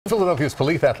Philadelphia's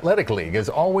Police Athletic League is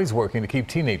always working to keep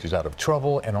teenagers out of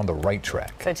trouble and on the right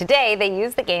track. So today they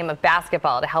use the game of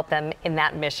basketball to help them in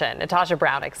that mission. Natasha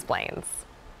Brown explains.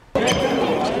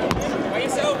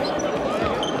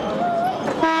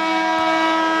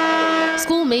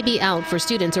 School may be out for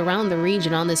students around the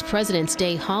region on this President's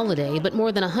Day holiday, but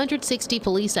more than 160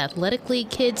 Police Athletic League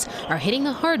kids are hitting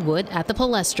the hardwood at the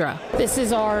Palestra. This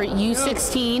is our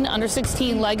U16, under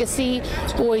 16 legacy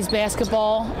boys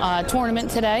basketball tournament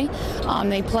today.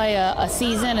 They play a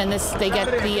season, and they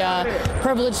get the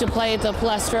privilege to play at the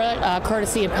Palestra,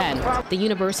 courtesy of Penn. The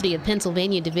University of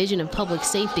Pennsylvania Division of Public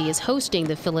Safety is hosting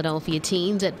the Philadelphia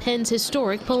teens at Penn's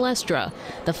historic Palestra.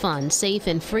 The fun, safe,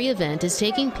 and free event is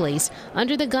taking place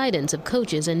under the guidance of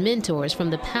coaches and mentors from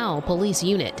the Powell Police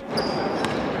Unit.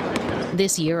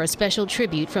 This year, a special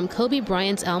tribute from Kobe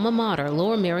Bryant's alma mater,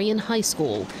 Lower Merion High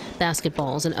School.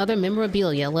 Basketballs and other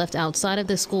memorabilia left outside of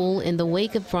the school in the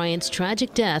wake of Bryant's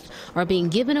tragic death are being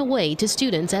given away to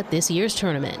students at this year's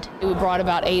tournament. We brought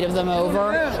about 8 of them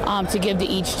over to give to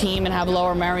each team and have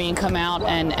Lower Merion come out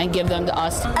and give them to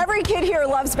us. Every kid here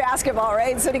loves basketball,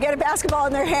 right? So to get a basketball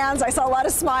in their hands, I saw a lot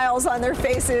of smiles on their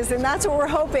faces, and that's what we're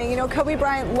hoping. You know, Kobe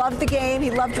Bryant loved the game.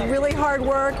 He loved really hard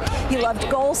work. He loved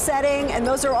goal setting, and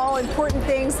those are all important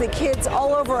things that kids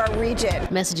all over our region.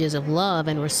 Messages of love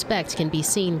and respect can be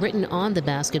seen written on the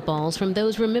basketballs from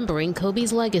those remembering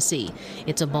Kobe's legacy.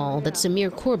 It's a ball that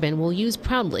Samir Corbin will use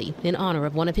proudly in honor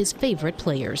of one of his favorite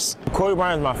players. Kobe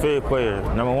Bryant is my favorite player.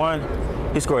 Number one,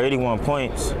 he scored 81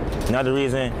 points. Another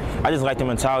reason, I just like the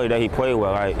mentality that he played with.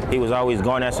 Like, he was always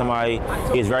going at somebody.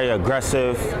 He was very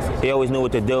aggressive. He always knew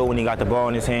what to do when he got the ball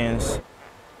in his hands.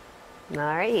 All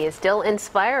right, he is still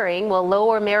inspiring. Well,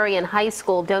 Lower Merion High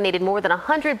School donated more than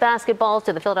 100 basketballs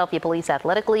to the Philadelphia Police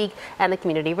Athletic League and the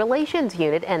Community Relations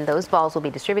Unit, and those balls will be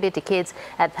distributed to kids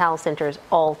at PAL centers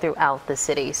all throughout the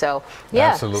city. So, yeah,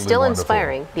 absolutely still wonderful.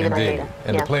 inspiring, even Indeed. on data.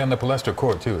 And to play on the Palestra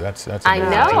court, too. That's I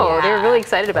know. They're really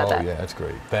excited about oh, that. Yeah, that's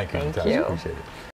great. Thank you, Natasha. You. Appreciate it.